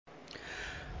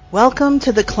Welcome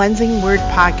to the Cleansing Word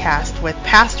Podcast with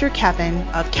Pastor Kevin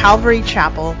of Calvary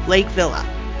Chapel, Lake Villa.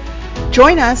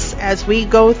 Join us as we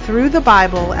go through the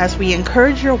Bible as we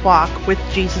encourage your walk with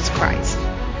Jesus Christ.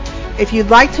 If you'd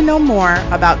like to know more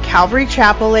about Calvary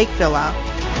Chapel, Lake Villa,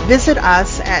 visit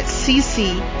us at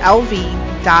cclv.org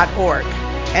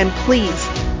and please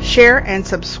share and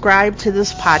subscribe to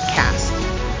this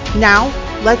podcast. Now,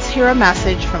 let's hear a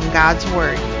message from God's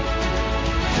Word.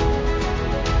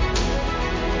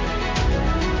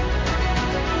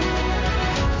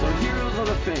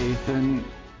 And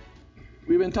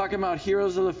we've been talking about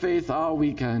heroes of the faith all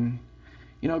weekend.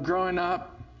 You know, growing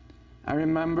up, I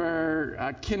remember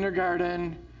at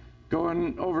kindergarten,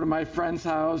 going over to my friend's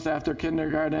house after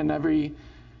kindergarten I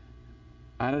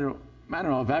don't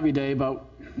know if every day, but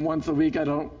once a week. I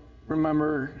don't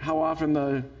remember how often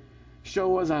the show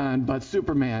was on, but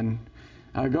Superman.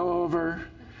 I go over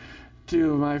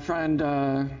to my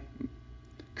friend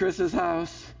Chris's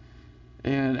house,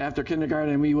 and after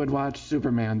kindergarten, we would watch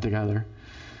Superman together.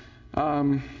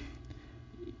 A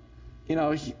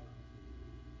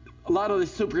lot of the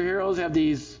superheroes have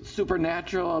these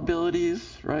supernatural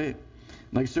abilities, right?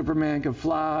 Like Superman can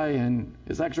fly, and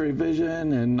his X-ray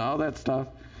vision, and all that stuff.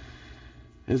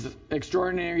 His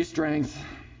extraordinary strength.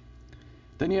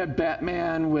 Then you have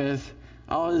Batman with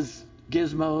all his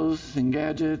gizmos and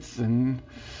gadgets, and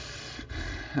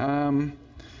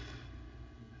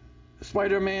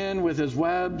Spider-Man with his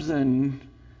webs and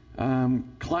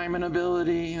climbing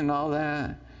ability and all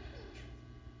that.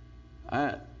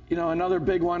 Another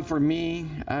big one for me,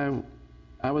 I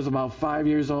was about 5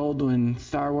 years old when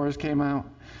Star Wars came out.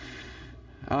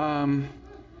 And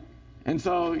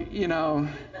so, I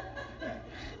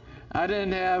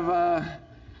didn't have a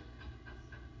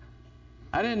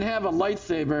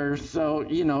lightsaber, so,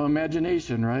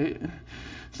 imagination, right?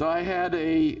 So I had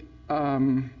a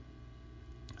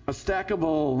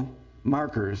stackable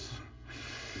markers.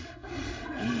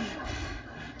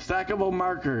 Stackable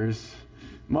markers.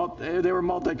 They were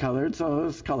multicolored, so it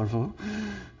was colorful.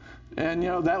 And,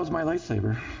 that was my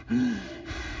lightsaber.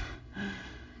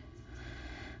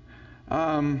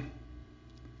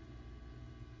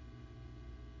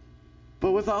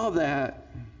 But with all that,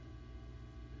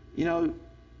 a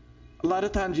lot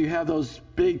of times you have those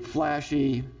big,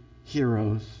 flashy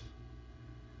heroes.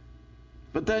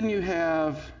 But then you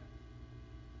have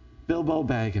Bilbo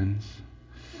Baggins.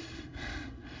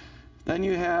 Then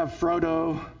you have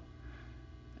Frodo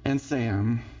and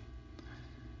Sam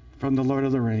from The Lord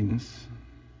of the Rings.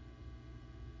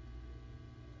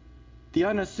 The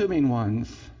unassuming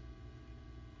ones,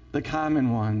 the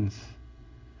common ones,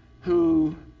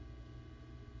 who,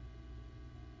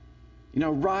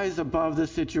 rise above the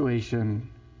situation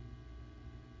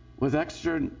with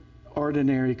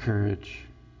extraordinary courage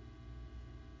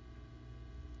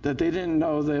that they didn't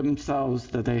know themselves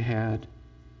that they had.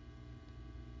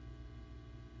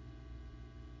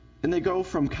 And they go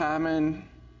from common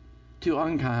to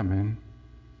uncommon.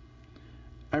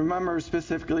 I remember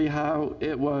specifically how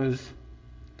it was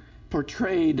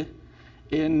portrayed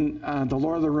in the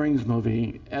Lord of the Rings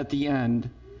movie at the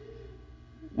end,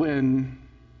 when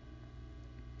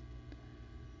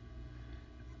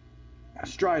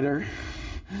Strider,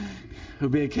 who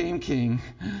became king,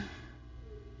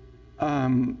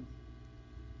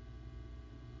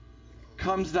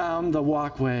 comes down the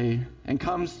walkway and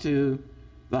comes to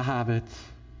the hobbits,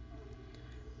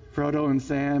 Frodo and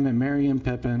Sam and Merry and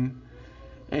Pippin,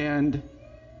 and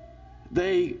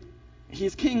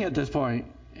he's king at this point,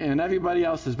 and everybody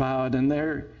else is bowed, and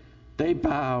they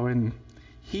bow, and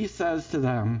he says to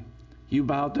them, "You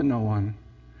bowed to no one."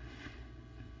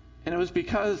 And it was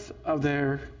because of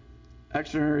their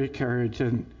extraordinary courage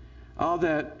and all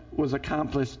that was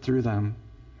accomplished through them.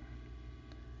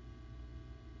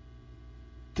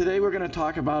 Today we're going to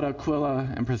talk about Aquila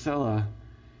and Priscilla.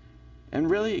 And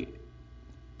really,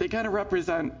 they kind of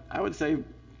represent, I would say,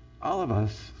 all of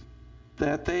us,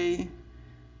 that they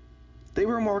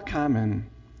were more common.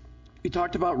 We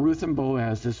talked about Ruth and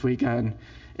Boaz this weekend,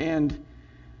 and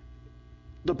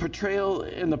the portrayal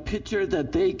and the picture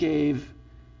that they gave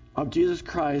of Jesus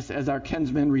Christ as our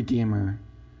kinsman redeemer.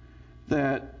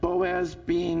 That Boaz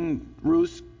being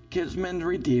Ruth's kinsman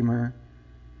redeemer,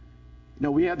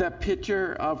 we have that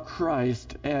picture of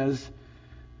Christ as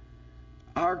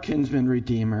our kinsman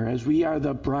redeemer, as we are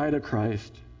the bride of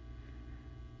Christ,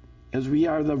 as we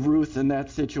are the Ruth in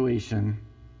that situation.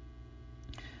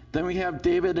 Then we have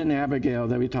David and Abigail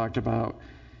that we talked about.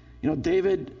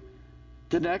 David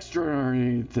did an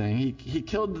extraordinary thing. He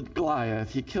killed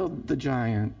Goliath. He killed the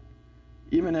giant,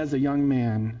 even as a young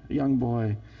man, a young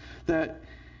boy. That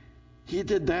he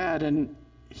did that, and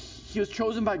he was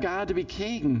chosen by God to be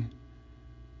king.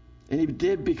 And he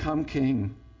did become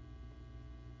king.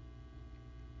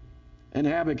 And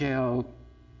Abigail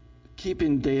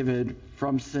keeping David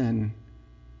from sin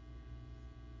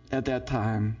at that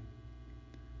time.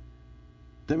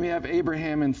 Then we have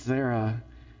Abraham and Sarah,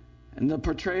 and the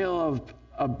portrayal of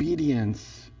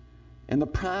obedience and the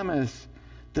promise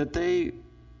that they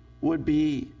would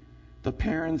be the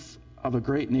parents of a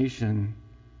great nation,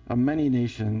 of many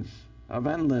nations, of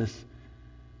endless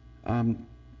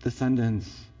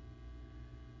descendants.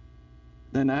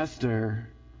 Then Esther,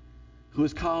 who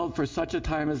was called for such a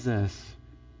time as this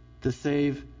to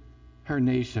save her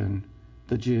nation,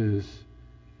 the Jews.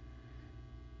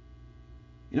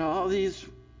 All these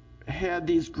had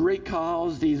these great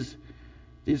calls, these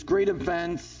great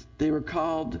events. They were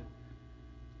called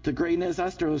to greatness.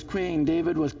 Esther was queen.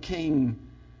 David was king.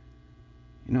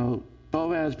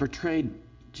 Boaz portrayed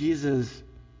Jesus,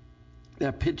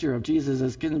 that picture of Jesus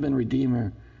as kinsman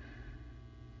redeemer.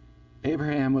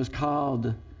 Abraham was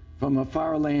called from a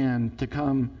far land to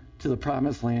come to the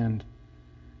promised land.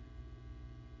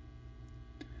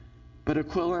 But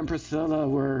Aquila and Priscilla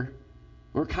were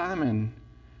common.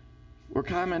 We're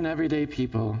common everyday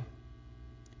people.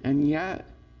 And yet,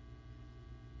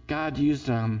 God used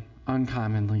them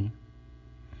uncommonly.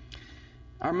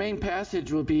 Our main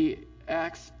passage will be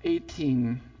Acts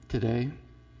 18 today.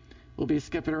 We'll be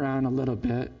skipping around a little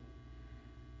bit.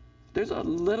 There's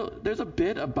a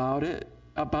bit about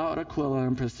Aquila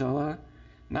and Priscilla,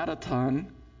 not a ton.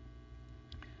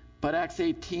 But Acts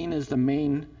 18 is the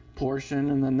main portion,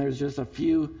 and then there's just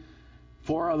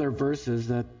 4 other verses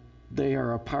that they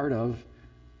are a part of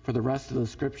for the rest of the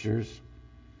scriptures.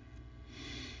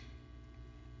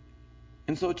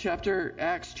 And so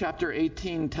Acts chapter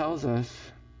 18 tells us,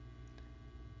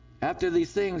 after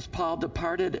these things, Paul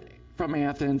departed from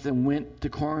Athens and went to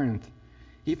Corinth.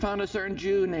 He found a certain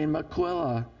Jew named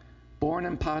Aquila, born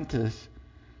in Pontus,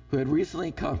 who had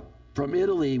recently come from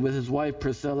Italy with his wife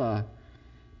Priscilla,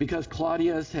 because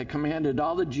Claudius had commanded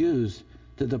all the Jews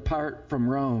to depart from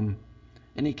Rome,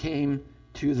 and he came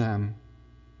to them.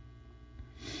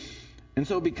 And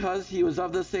so because he was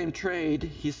of the same trade,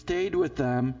 he stayed with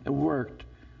them and worked,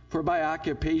 for by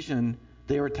occupation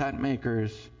they were tent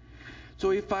makers. So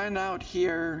we find out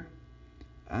here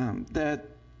that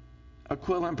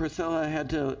Aquila and Priscilla had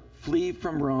to flee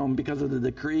from Rome because of the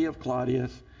decree of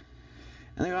Claudius.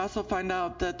 And they also find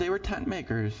out that they were tent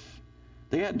makers.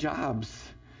 They had jobs.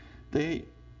 They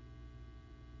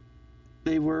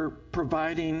were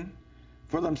providing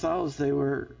for themselves. They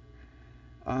were,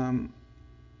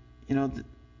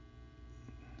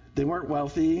 they weren't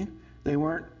wealthy. They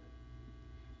weren't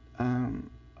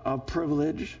of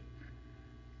privilege.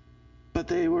 But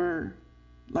they were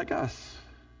like us.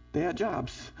 They had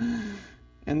jobs.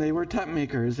 And they were tent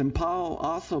makers. And Paul,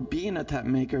 also being a tent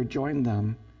maker, joined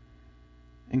them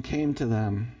and came to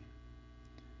them.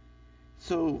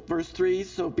 So verse 3,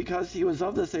 so because he was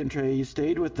of the same trade, he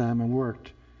stayed with them and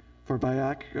worked, for by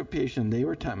occupation they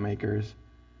were tent makers.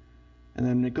 And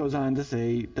then it goes on to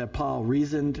say that Paul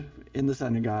reasoned in the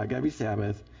synagogue every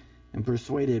Sabbath and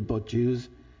persuaded both Jews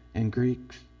and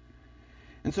Greeks.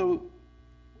 And so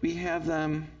we have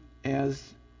them as,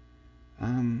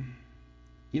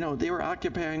 they were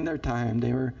occupying their time.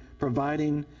 They were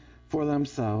providing for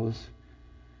themselves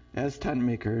as tent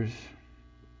makers.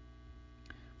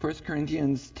 1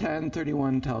 Corinthians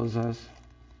 10:31 tells us,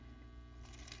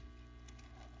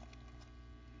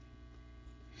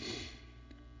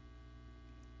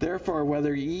 therefore,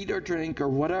 whether you eat or drink or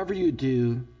whatever you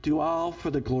do, do all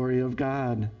for the glory of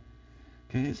God.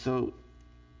 Okay, so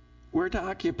we're to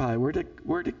occupy. We're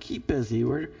to keep busy.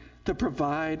 We're to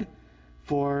provide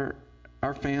for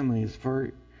our families,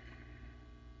 for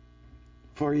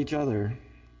each other.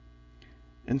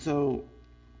 And so,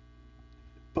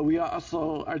 but we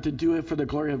also are to do it for the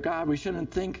glory of God. We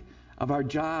shouldn't think of our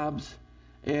jobs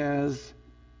as,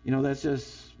 that's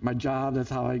just my job. That's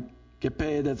how I get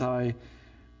paid. That's how I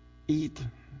eat.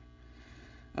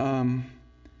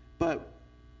 But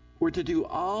we're to do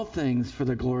all things for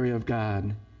the glory of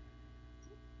God.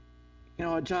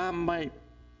 A job might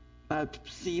not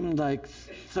seem like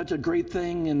such a great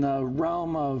thing in the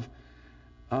realm of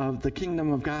the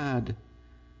kingdom of God,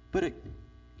 but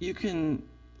you can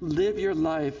live your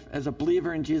life as a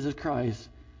believer in Jesus Christ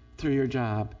through your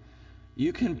job.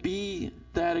 You can be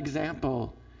that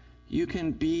example. You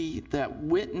can be that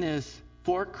witness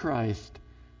for Christ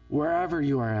wherever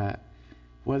you are at,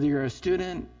 whether you're a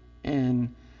student in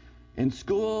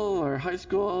school or high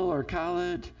school or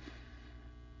college,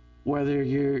 whether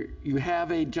you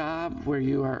have a job where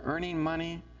you are earning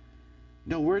money.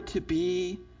 We're to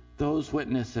be those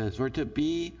witnesses. We're to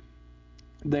be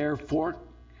there for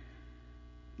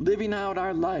living out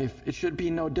our life. It should be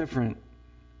no different.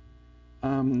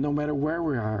 No matter where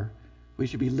we are, we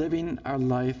should be living our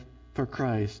life for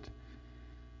Christ,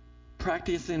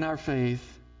 practicing our faith,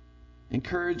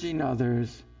 encouraging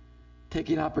others,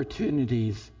 taking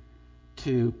opportunities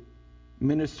to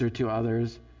minister to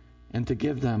others and to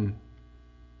give them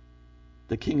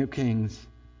the King of Kings,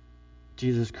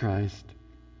 Jesus Christ.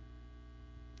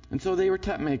 And so they were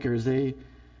tent makers. They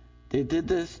did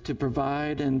this to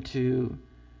provide and to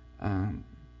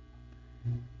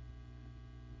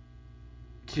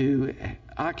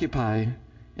occupy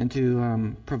and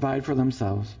to provide for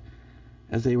themselves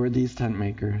as they were these tent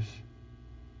makers.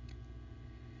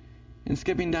 And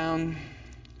skipping down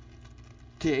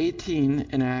to 18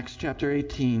 in Acts chapter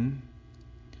 18,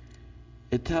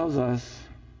 it tells us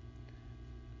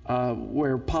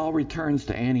where Paul returns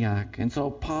to Antioch. And so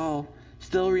Paul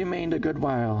still remained a good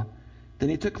while. Then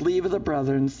he took leave of the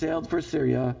brethren, sailed for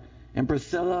Syria, and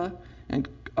Priscilla and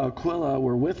Aquila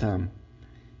were with him.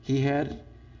 He had,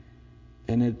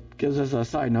 and it gives us a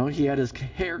side note, he had his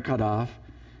hair cut off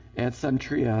at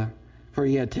Centuria, for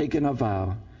he had taken a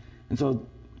vow. And so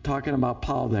talking about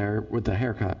Paul there with the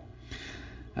haircut.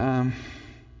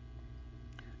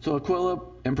 So Aquila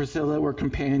and Priscilla were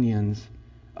companions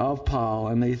of Paul,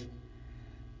 and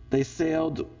they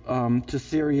sailed to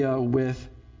Syria with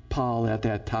Paul at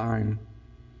that time.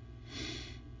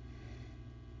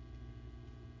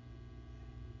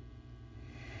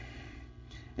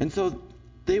 And so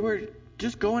they were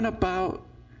just going about,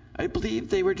 I believe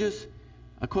they were just,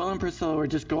 Aquila and Priscilla were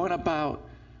just going about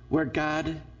where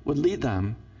God would lead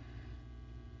them.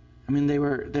 I mean, they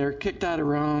were kicked out of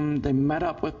Rome. They met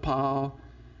up with Paul.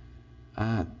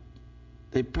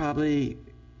 They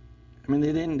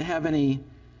didn't have any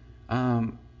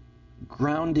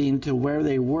grounding to where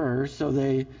they were, so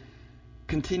they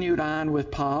continued on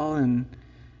with Paul, and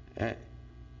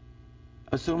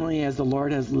assuming as the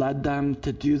Lord has led them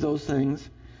to do those things.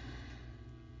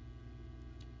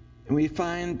 And we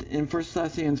find in 1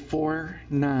 Thessalonians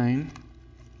 4:9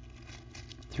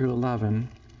 through 11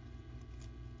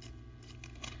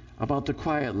 about the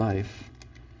quiet life.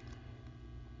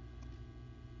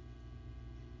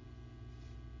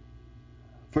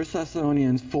 First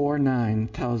Thessalonians 4:9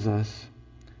 tells us,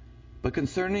 "But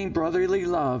concerning brotherly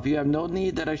love, you have no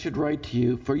need that I should write to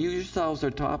you, for you yourselves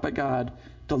are taught by God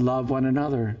to love one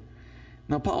another."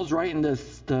 Now Paul's writing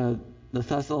this to the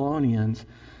Thessalonians,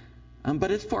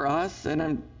 but it's for us, and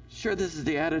I'm sure this is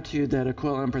the attitude that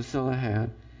Aquila and Priscilla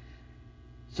had.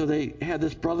 So they had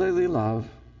this brotherly love,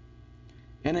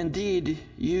 and indeed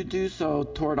you do so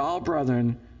toward all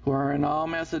brethren who are in all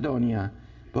Macedonia.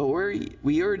 But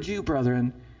we urge you,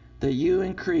 brethren, that you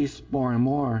increase more and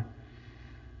more.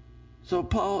 So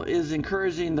Paul is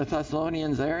encouraging the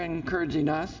Thessalonians, they're encouraging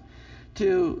us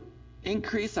to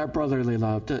increase our brotherly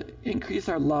love, to increase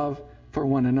our love for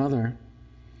one another.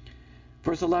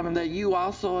 Verse 11, that you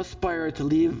also aspire to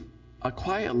lead a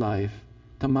quiet life,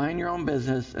 to mind your own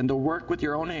business, and to work with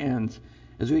your own hands,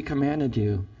 as we commanded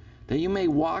you, that you may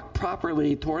walk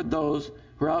properly toward those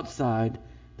who are outside,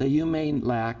 that you may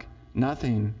lack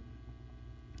nothing.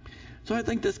 So I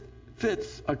think this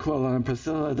fits Aquila and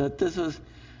Priscilla, that this is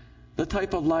the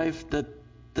type of life that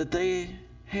they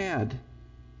had.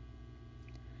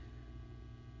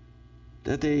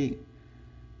 That they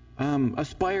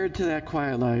aspired to that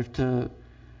quiet life, to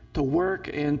work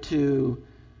and to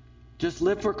just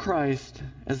live for Christ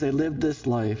as they lived this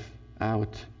life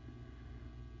out.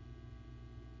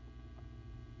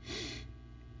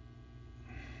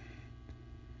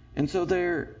 And so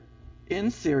they're in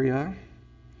Syria,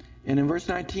 and in verse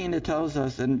 19 it tells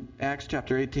us in Acts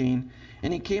chapter 18,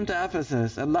 "And he came to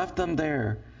Ephesus and left them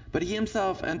there, but he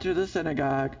himself entered the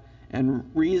synagogue and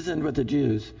reasoned with the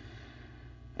Jews."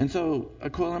 And so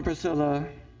Aquila and Priscilla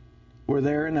were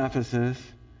there in Ephesus,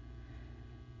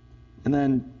 and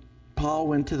then Paul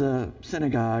went to the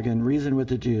synagogue and reasoned with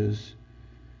the Jews.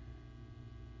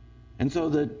 And so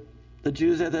the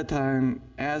Jews at that time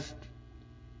asked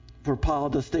for Paul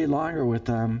to stay longer with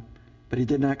them, but he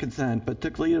did not consent, but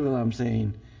took leave of them,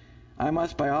 saying, "I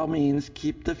must by all means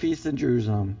keep the feast in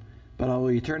Jerusalem, but I will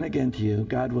return again to you,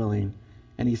 God willing."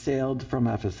 And he sailed from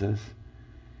Ephesus.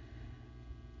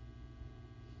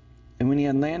 And when he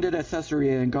had landed at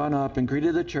Caesarea and gone up and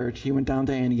greeted the church, he went down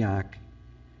to Antioch.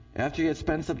 After he had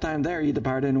spent some time there, he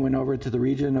departed and went over to the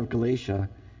region of Galatia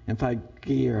and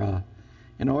Phrygia,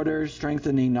 in order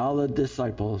strengthening all the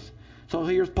disciples. So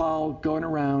here's Paul going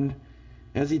around,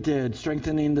 as he did,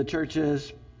 strengthening the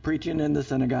churches, preaching in the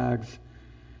synagogues,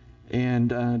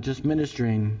 and just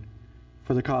ministering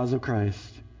for the cause of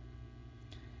Christ.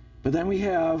 But then we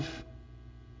have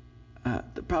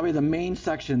probably the main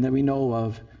section that we know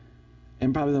of,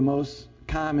 and probably the most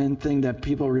common thing that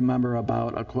people remember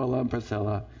about Aquila and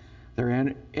Priscilla,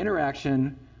 their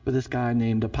interaction with this guy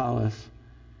named Apollos.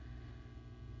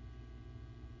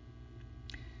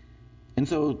 And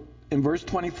so in verse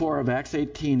 24 of Acts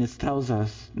 18, it tells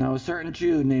us, "Now a certain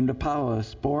Jew named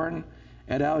Apollos, born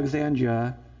at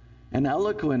Alexandria, an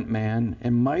eloquent man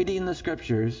and mighty in the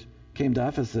Scriptures, came to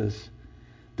Ephesus.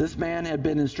 This man had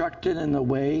been instructed in the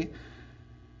way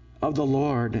of the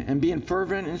Lord, and being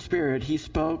fervent in spirit, he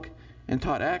spoke and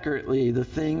taught accurately the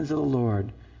things of the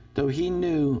Lord, though he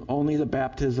knew only the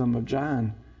baptism of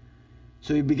John.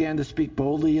 So he began to speak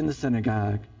boldly in the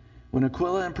synagogue. When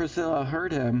Aquila and Priscilla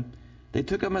heard him, they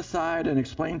took him aside and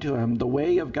explained to him the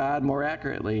way of God more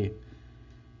accurately."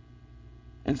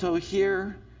 And so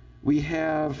here we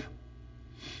have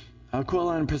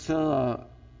Aquila and Priscilla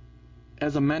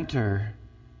as a mentor,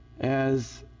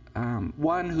 as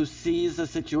one who sees the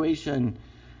situation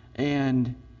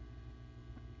and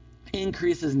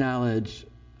increases knowledge,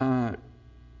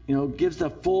 gives the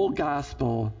full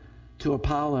gospel to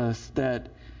Apollos, that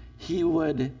he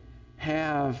would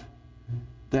have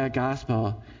that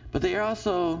gospel. But they are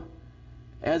also,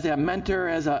 as a mentor,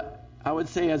 I would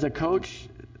say as a coach,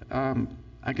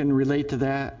 I can relate to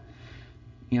that.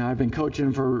 I've been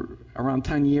coaching for around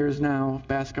 10 years now,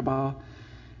 basketball,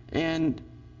 and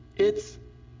it's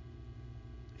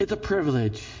a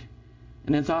privilege,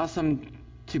 and it's awesome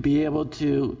to be able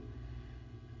to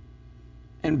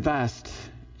invest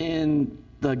in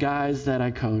the guys that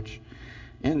I coach,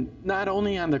 and not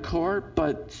only on the court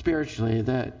but spiritually.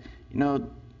 That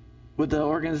with the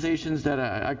organizations that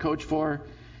I coach for,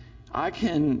 I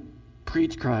can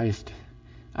preach Christ.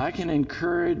 I can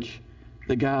encourage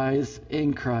the guys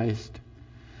in Christ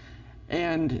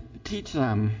and teach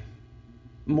them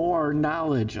more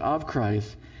knowledge of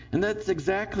Christ. And that's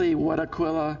exactly what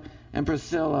Aquila and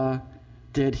Priscilla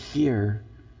did here.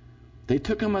 They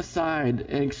took him aside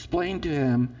and explained to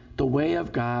him the way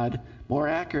of God more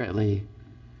accurately.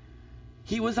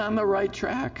 He was on the right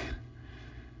track.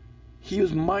 He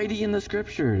was mighty in the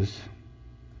Scriptures.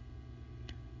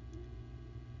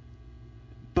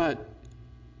 But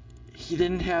he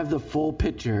didn't have the full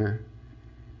picture.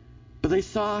 But they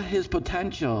saw his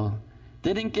potential.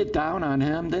 They didn't get down on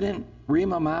him. They didn't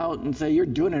ream him out and say, "You're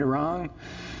doing it wrong,"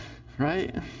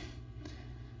 right?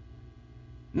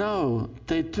 No,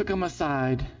 they took him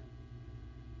aside.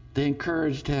 They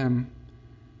encouraged him.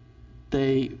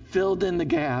 They filled in the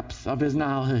gaps of his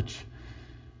knowledge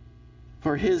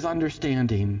for his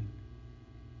understanding.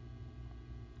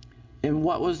 And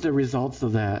what was the results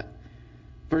of that?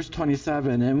 Verse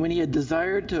 27, "And when he had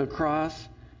desired to cross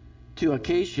to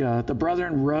Acacia, the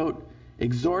brethren wrote,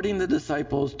 exhorting the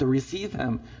disciples to receive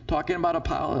him," talking about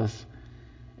Apollos.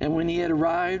 "And when he had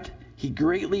arrived, he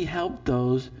greatly helped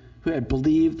those who had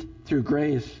believed through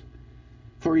grace.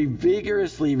 For he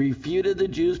vigorously refuted the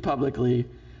Jews publicly,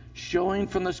 showing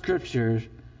from the Scriptures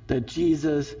that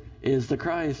Jesus is the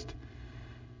Christ."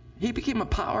 He became a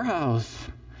powerhouse.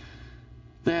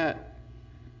 That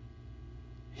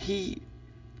he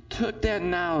took that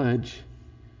knowledge.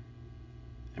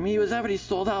 He was already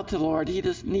sold out to the Lord. He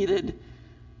just needed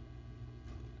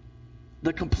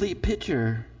the complete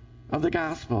picture of the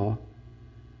gospel.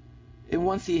 And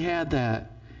once he had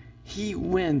that, he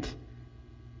went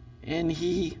and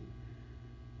he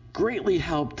greatly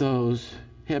helped those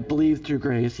who had believed through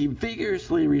grace. He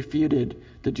vigorously refuted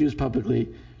the Jews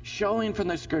publicly, showing from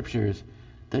the Scriptures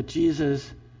that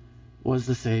Jesus was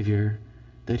the Savior,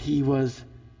 that he was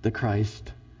the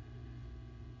Christ.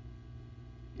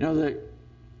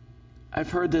 I've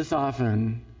heard this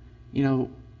often.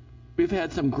 We've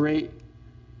had some great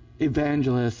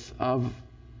evangelists of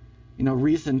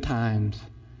recent times.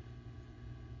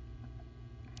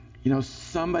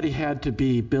 Somebody had to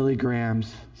be Billy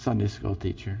Graham's Sunday school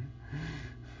teacher.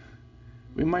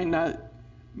 We might not,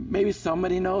 maybe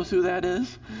somebody knows who that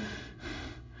is,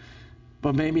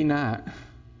 but maybe not.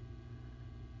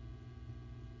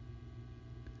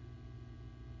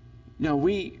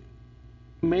 We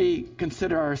may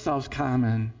consider ourselves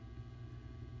common,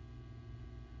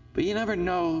 but you never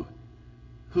know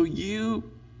who you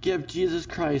give Jesus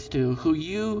Christ to, who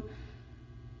you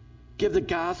give the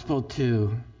gospel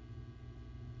to,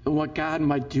 and what God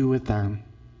might do with them.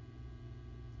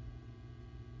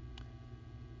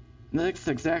 And that's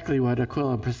exactly what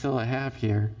Aquila and Priscilla have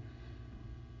here.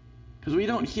 Because we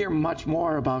don't hear much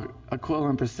more about Aquila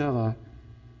and Priscilla.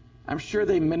 I'm sure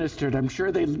they ministered. I'm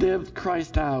sure they lived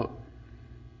Christ out.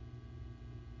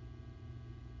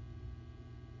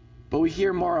 But we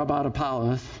hear more about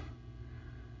Apollos.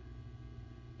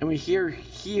 And we hear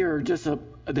here just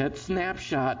that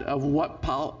snapshot of what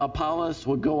Apollos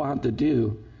would go on to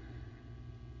do.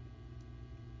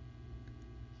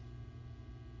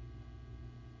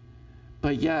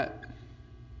 But yet,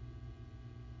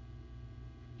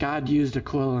 God used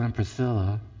Aquila and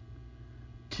Priscilla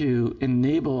to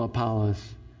enable Apollos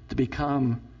to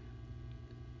become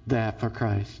that for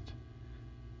Christ.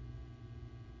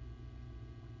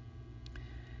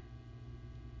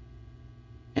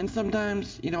 And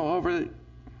sometimes, over,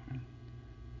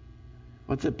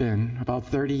 what's it been, about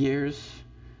 30 years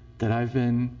that I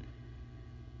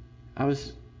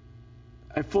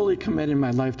fully committed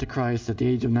my life to Christ at the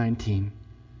age of 19.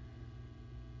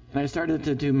 And I started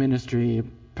to do ministry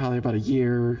probably about a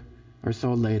year or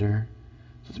so later.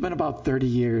 So it's been about 30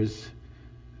 years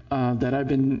that I've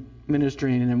been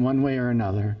ministering in one way or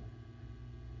another.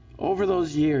 Over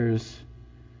those years,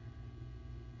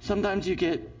 sometimes you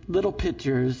get little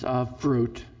pictures of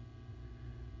fruit,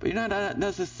 but you're not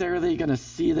necessarily going to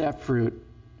see that fruit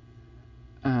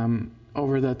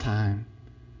over the time.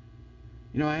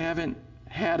 I haven't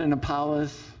had an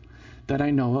Apollos that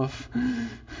I know of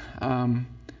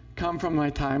come from my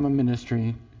time of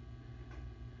ministry.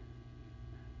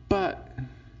 But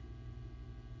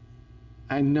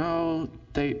I know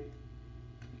that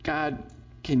God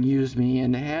can use me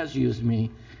and has used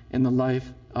me in the life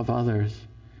of others.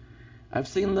 I've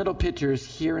seen little pictures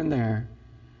here and there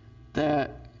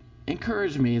that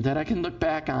encourage me, that I can look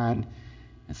back on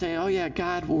and say, oh yeah,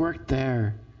 God worked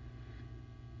there.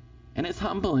 And it's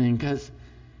humbling because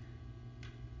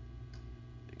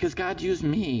God used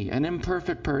me, an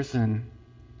imperfect person,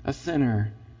 a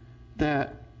sinner,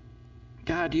 that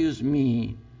God used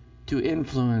me to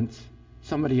influence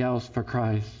somebody else for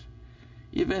Christ,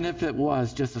 even if it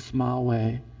was just a small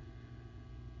way.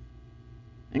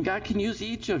 And God can use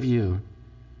each of you,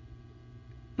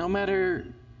 no matter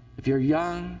if you're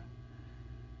young,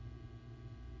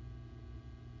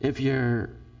 if you're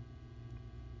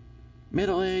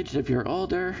middle-aged, if you're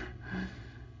older,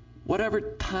 whatever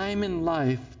time in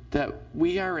life that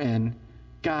we are in,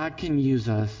 God can use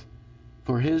us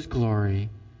for His glory.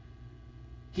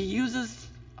 He uses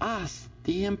us,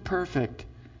 the imperfect,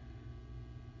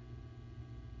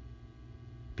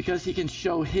 because He can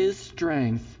show His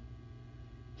strength.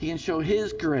 He can show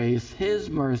His grace, His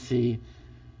mercy,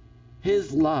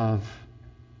 His love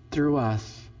through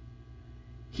us.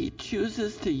 He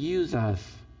chooses to use us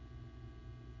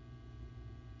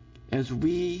as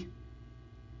we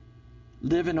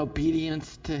live in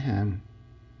obedience to Him.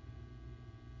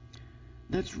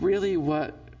 That's really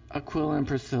what Aquila and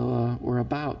Priscilla were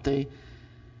about. They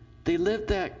lived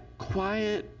that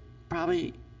quiet,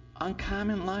 probably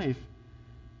uncommon life,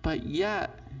 but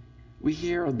yet we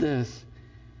hear of this.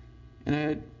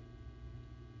 And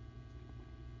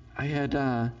I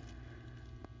had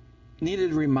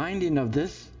needed reminding of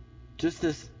this,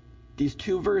 these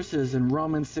two verses in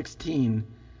Romans 16.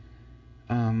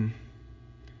 And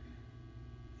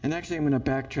actually I'm going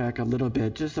to backtrack a little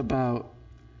bit just about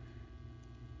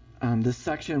this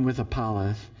section with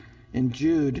Apollos. In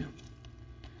Jude,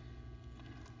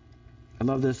 I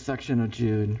love this section of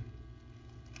Jude.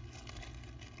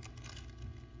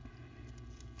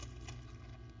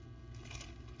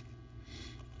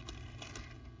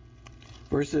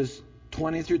 Verses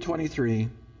 20 through 23,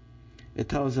 it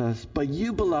tells us, "But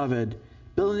you, beloved,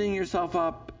 building yourself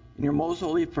up in your most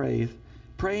holy faith,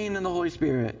 praying in the Holy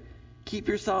Spirit, keep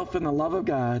yourself in the love of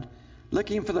God,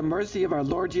 looking for the mercy of our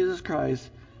Lord Jesus Christ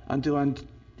unto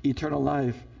eternal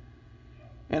life.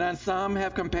 And on some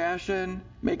have compassion,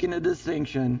 making a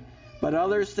distinction, but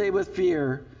others stay with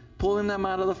fear, pulling them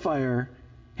out of the fire,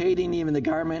 hating even the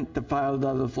garment defiled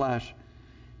of the flesh."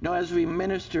 As we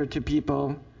minister to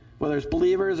people, whether it's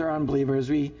believers or unbelievers,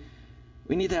 we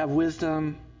need to have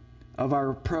wisdom of our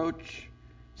approach.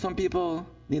 Some people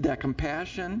need that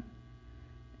compassion,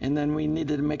 and then we need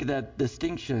to make that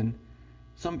distinction.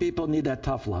 Some people need that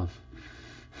tough love.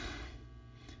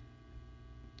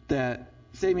 That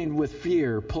saving with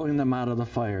fear, pulling them out of the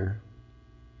fire.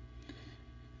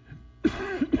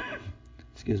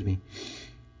 Excuse me.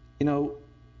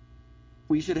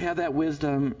 We should have that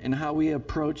wisdom in how we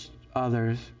approach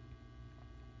others.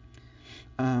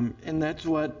 And that's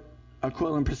what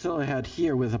Aquila and Priscilla had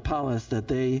here with Apollos, that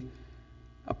they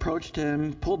approached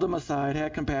him, pulled him aside,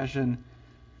 had compassion,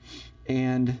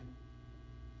 and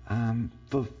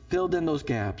filled in those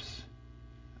gaps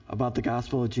about the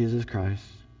gospel of Jesus Christ.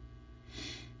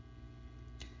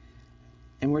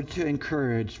 And we're to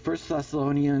encourage. 1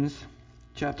 Thessalonians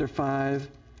chapter 5,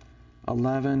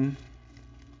 11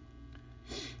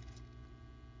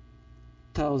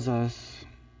 tells us,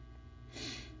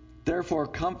 Therefore,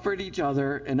 comfort each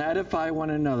other and edify one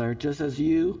another, just as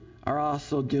you are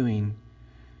also doing.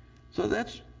 So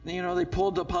that's, they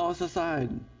pulled Apollos aside.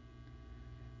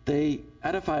 They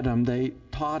edified him. They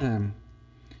taught him.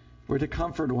 We're to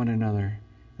comfort one another.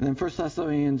 And then 1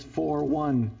 Thessalonians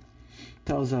 4:1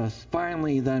 tells us,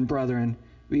 finally then, brethren,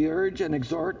 we urge and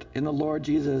exhort in the Lord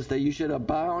Jesus that you should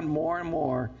abound more and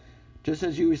more, just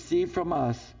as you receive from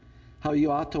us how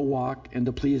you ought to walk and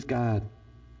to please God.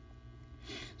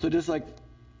 So just like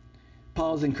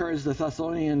Paul's encouraged the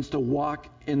Thessalonians to walk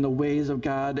in the ways of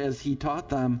God as he taught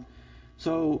them,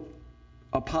 so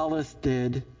Apollos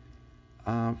did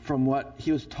from what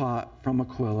he was taught from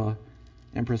Aquila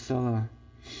and Priscilla.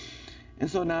 And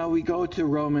so now we go to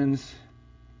Romans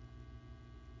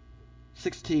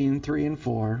 16:3 and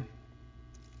 4.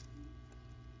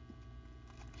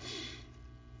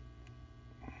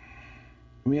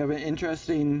 We have an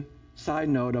interesting side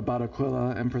note about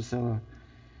Aquila and Priscilla.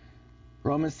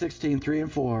 Romans 16:3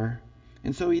 and 4.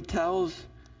 And so he tells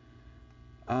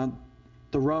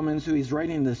the Romans who he's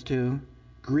writing this to,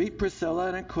 greet Priscilla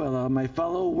and Aquila, my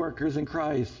fellow workers in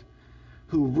Christ,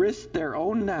 who risked their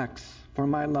own necks for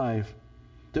my life,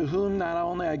 to whom not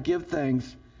only I give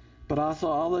thanks, but also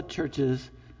all the churches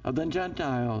of the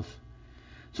Gentiles.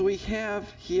 So we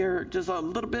have here just a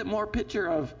little bit more picture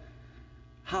of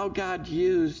how God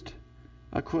used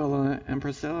Aquila and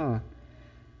Priscilla.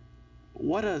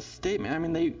 What a statement. I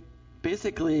mean, they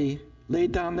basically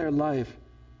laid down their life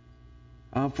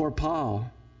for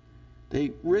Paul.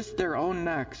 They risked their own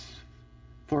necks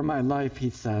for my life, he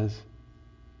says.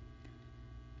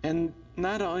 And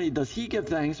not only does he give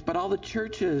thanks, but all the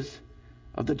churches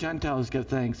of the Gentiles give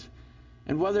thanks.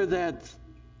 And whether that's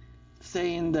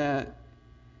saying that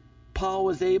Paul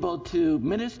was able to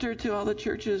minister to all the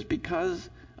churches because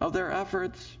of their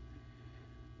efforts,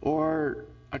 or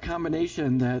a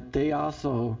combination that they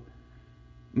also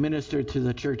ministered to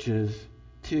the churches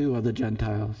too of the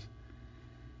Gentiles.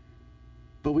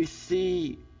 But we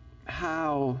see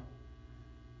how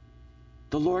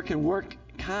the Lord can work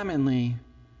commonly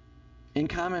in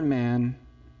common man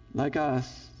like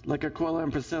us, like Aquila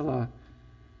and Priscilla,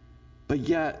 but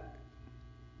yet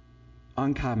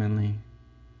uncommonly.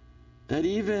 That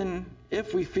even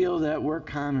if we feel that we're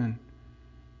common,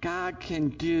 God can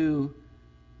do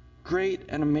great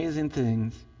and amazing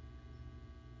things.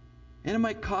 And it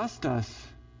might cost us.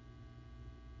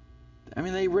 I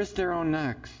mean, they risked their own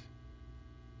necks.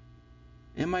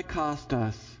 It might cost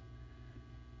us.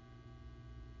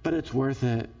 But it's worth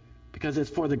it, because it's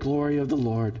for the glory of the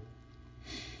Lord.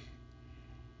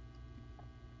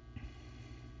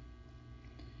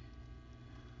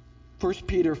 First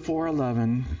Peter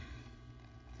 4:11.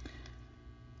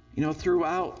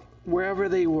 Throughout wherever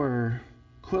they were,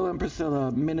 Aquila and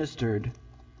Priscilla ministered.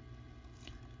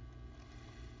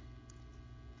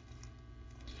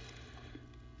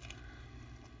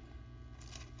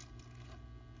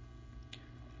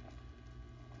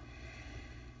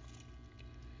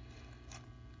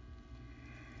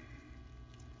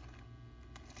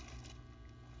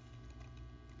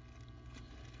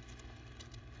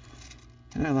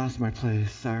 And I lost my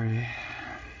place, sorry.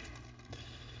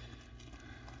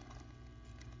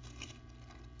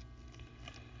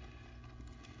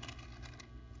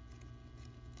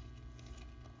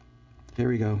 Here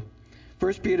we go.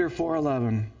 1 Peter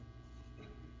 4:11.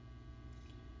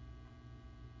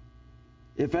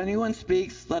 If anyone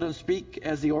speaks, let him speak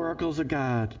as the oracles of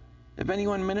God. If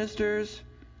anyone ministers,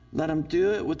 let him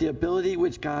do it with the ability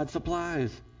which God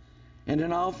supplies. And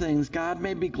in all things, God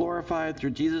may be glorified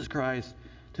through Jesus Christ,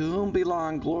 to whom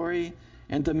belong glory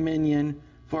and dominion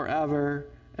forever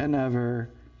and ever.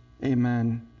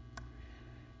 Amen.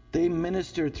 They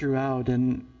ministered throughout,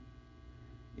 and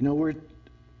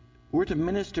we're to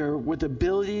minister with the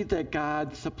ability that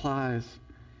God supplies.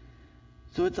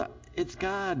 So it's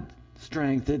God's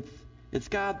strength. It's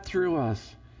God through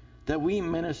us that we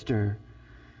minister.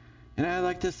 And I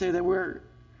like to say that we're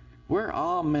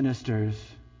all ministers.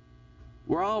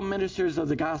 We're all ministers of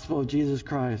the gospel of Jesus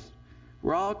Christ.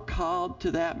 We're all called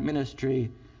to that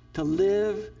ministry, to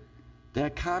live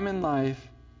that common life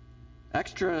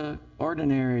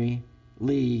extraordinarily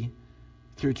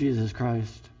through Jesus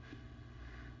Christ.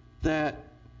 That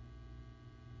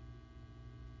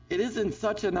it isn't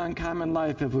such an uncommon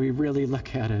life if we really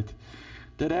look at it.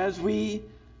 That as we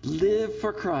live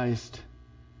for Christ,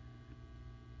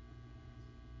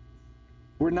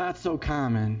 we're not so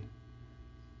common,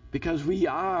 because we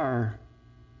are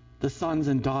the sons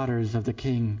and daughters of the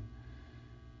King.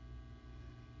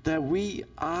 That we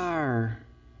are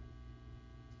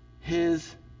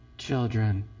His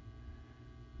children.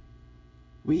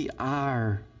 We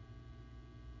are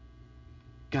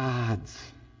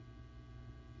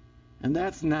And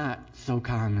that's not so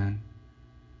common.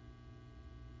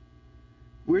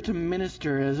 We're to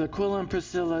minister as Aquila and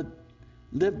Priscilla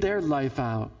lived their life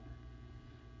out,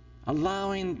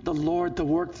 allowing the Lord to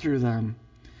work through them,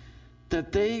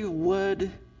 that they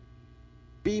would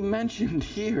be mentioned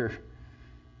here.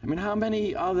 I mean, how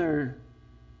many other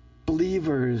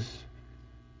believers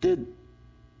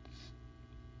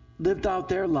lived out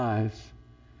their lives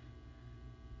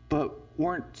but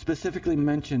weren't specifically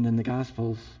mentioned in the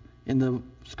Gospels, in the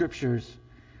Scriptures?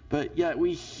 But yet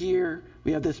we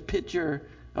have this picture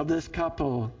of this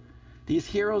couple, these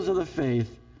heroes of the faith,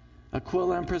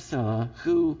 Aquila and Priscilla,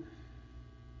 who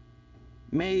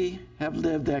may have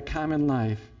lived that common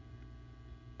life,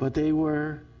 but they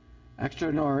were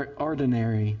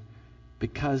extraordinary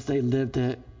because they lived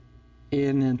it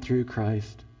in and through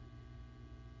Christ.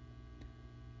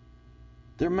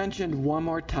 They're mentioned one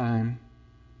more time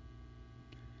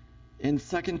in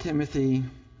 2 Timothy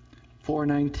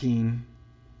 4:19.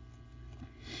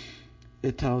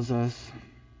 It tells us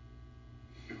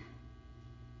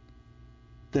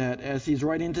that as he's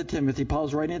writing to Timothy,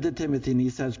 Paul's writing to Timothy, and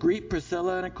he says, "Greet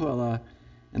Priscilla and Aquila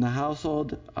in the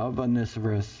household of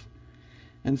Onesiphorus."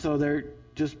 And so they're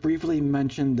just briefly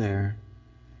mentioned there.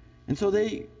 And so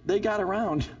they got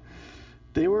around.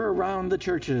 They were around the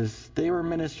churches. They were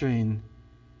ministering.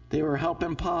 They were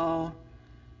helping Paul.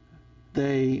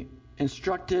 They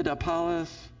instructed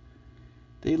Apollos.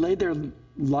 They laid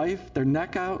their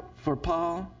neck out for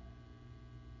Paul.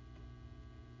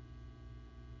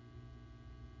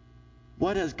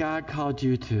 What has God called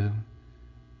you to?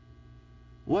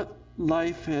 What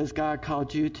life has God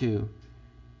called you to?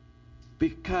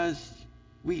 Because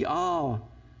we all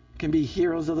can be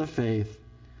heroes of the faith.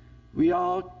 We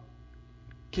all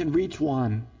can reach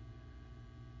one.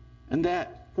 And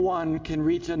that one can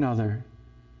reach another.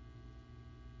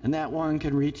 And that one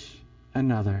can reach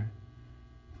another.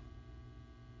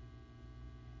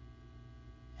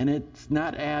 And it's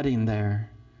not adding there.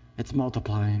 It's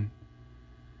multiplying.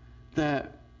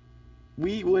 That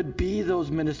we would be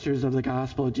those ministers of the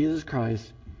gospel of Jesus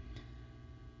Christ.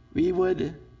 We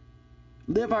would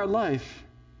live our life,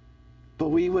 but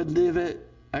we would live it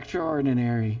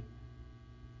extraordinary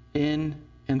in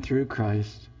and through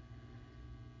Christ.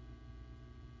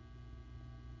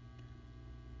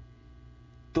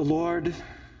 The Lord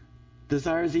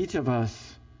desires each of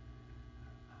us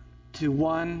to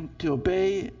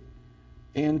obey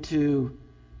and to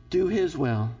do His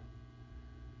will.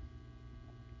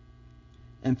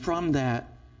 And from that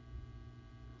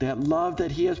love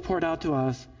that He has poured out to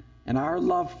us and our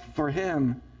love for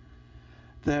Him,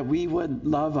 that we would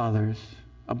love others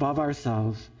above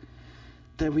ourselves,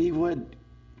 that we would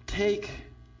take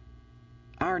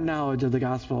our knowledge of the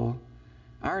gospel,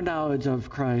 our knowledge of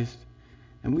Christ,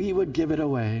 and we would give it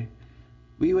away.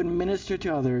 We would minister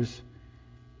to others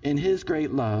in His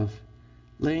great love,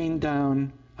 laying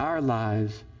down our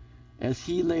lives as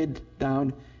He laid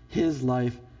down His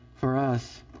life for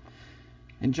us.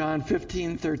 In John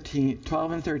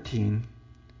 12 and 13,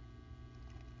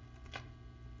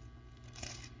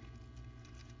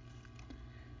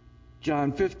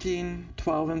 John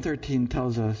 15:12 and 13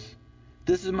 tells us,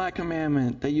 "This is my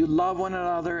commandment, that you love one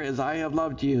another as I have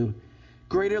loved you.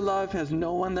 Greater love has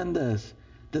no one than this,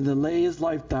 than to lay his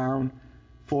life down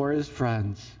for his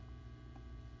friends."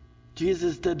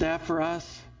 Jesus did that for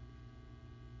us,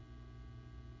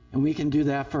 and we can do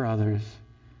that for others.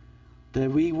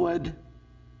 That we would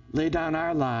lay down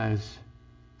our lives,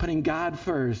 putting God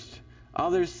first,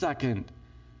 others second,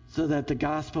 so that the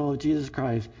gospel of Jesus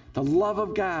Christ, the love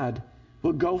of God,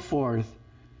 will go forth,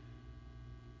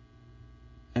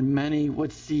 and many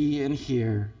would see and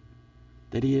hear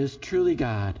that He is truly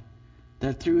God,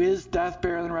 that through His death,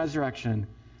 burial, and resurrection,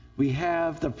 we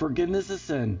have the forgiveness of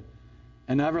sin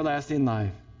and everlasting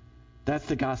life. That's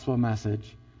the gospel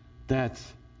message.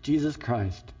 That's Jesus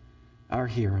Christ, our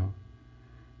hero,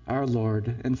 our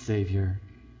Lord and Savior,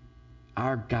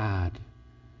 our God.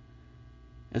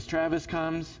 As Travis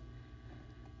comes,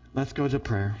 let's go to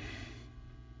prayer.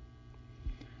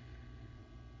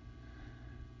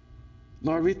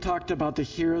 Lord, we talked about the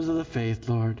heroes of the faith,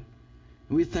 Lord.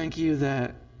 We thank You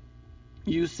that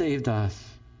You saved us,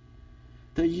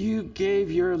 that You gave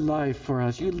Your life for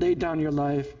us. You laid down Your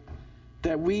life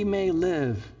that we may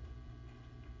live,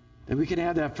 that we can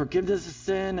have that forgiveness of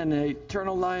sin and the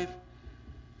eternal life.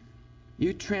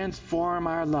 You transform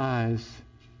our lives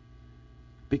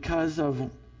because of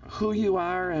who You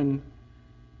are and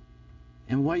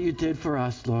what You did for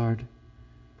us, Lord.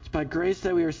 It's by grace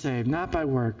that we are saved, not by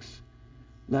works,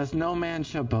 lest no man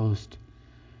shall boast.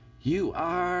 You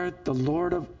are the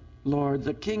Lord of lords,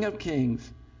 the King of kings.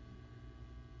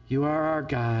 You are our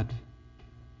God.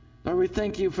 Lord, we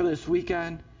thank you for this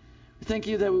weekend. We thank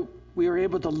you that we were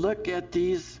able to look at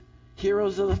these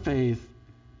heroes of the faith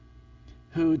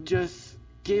who just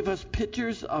gave us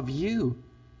pictures of you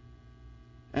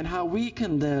and how we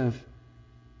can live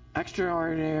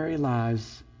extraordinary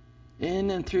lives in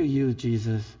and through you,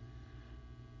 Jesus.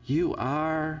 You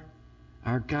are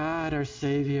our God, our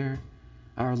Savior,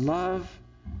 our love,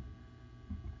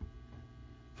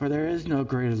 for there is no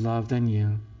greater love than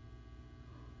you.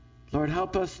 Lord,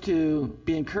 help us to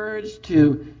be encouraged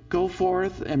to go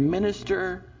forth and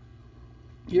minister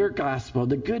your gospel,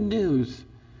 the good news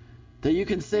that you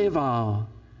can save all,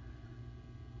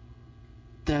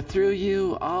 that through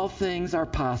you all things are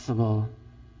possible.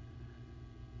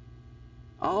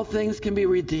 All things can be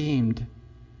redeemed.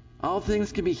 All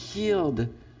things can be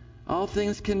healed. All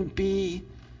things can be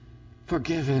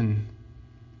forgiven.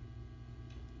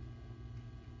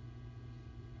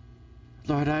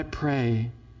 Lord, I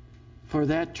pray for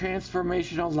that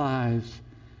transformational lives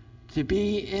to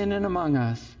be in and among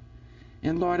us.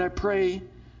 And Lord, I pray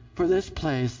for this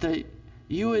place that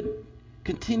you would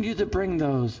continue to bring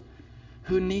those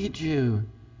who need you,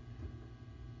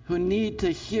 who need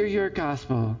to hear your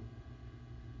gospel.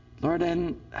 Lord,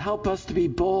 and help us to be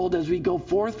bold as we go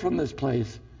forth from this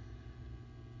place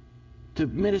to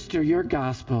minister your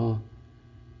gospel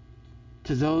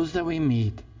to those that we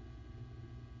meet,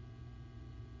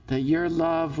 that your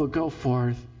love will go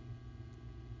forth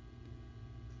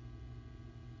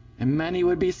and many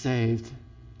would be saved,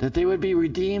 that they would be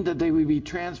redeemed, that they would be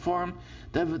transformed,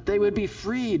 that they would be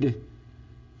freed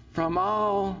from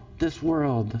all this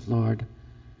world, Lord.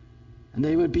 And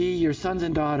they would be your sons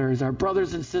and daughters, our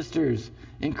brothers and sisters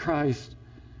in Christ.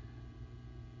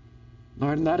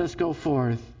 Lord, let us go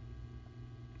forth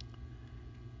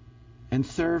and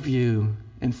serve you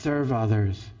and serve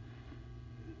others.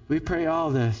 We pray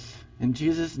all this in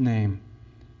Jesus' name.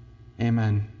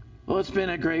 Amen. Well, it's been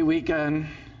a great weekend.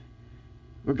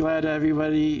 We're glad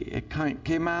everybody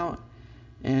came out,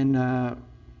 and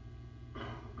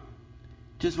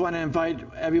just want to invite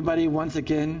everybody once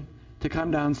again to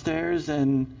come downstairs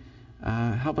and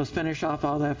help us finish off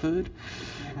all that food.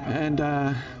 And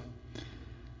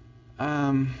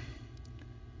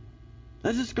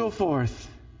let's just go forth.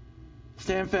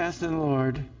 Stand fast in the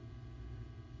Lord,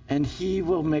 and He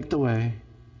will make the way.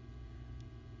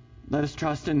 Let us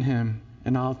trust in Him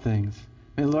in all things.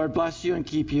 May the Lord bless you and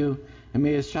keep you, and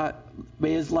may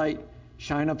His light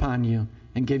shine upon you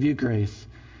and give you grace.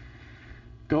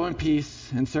 Go in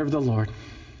peace and serve the Lord.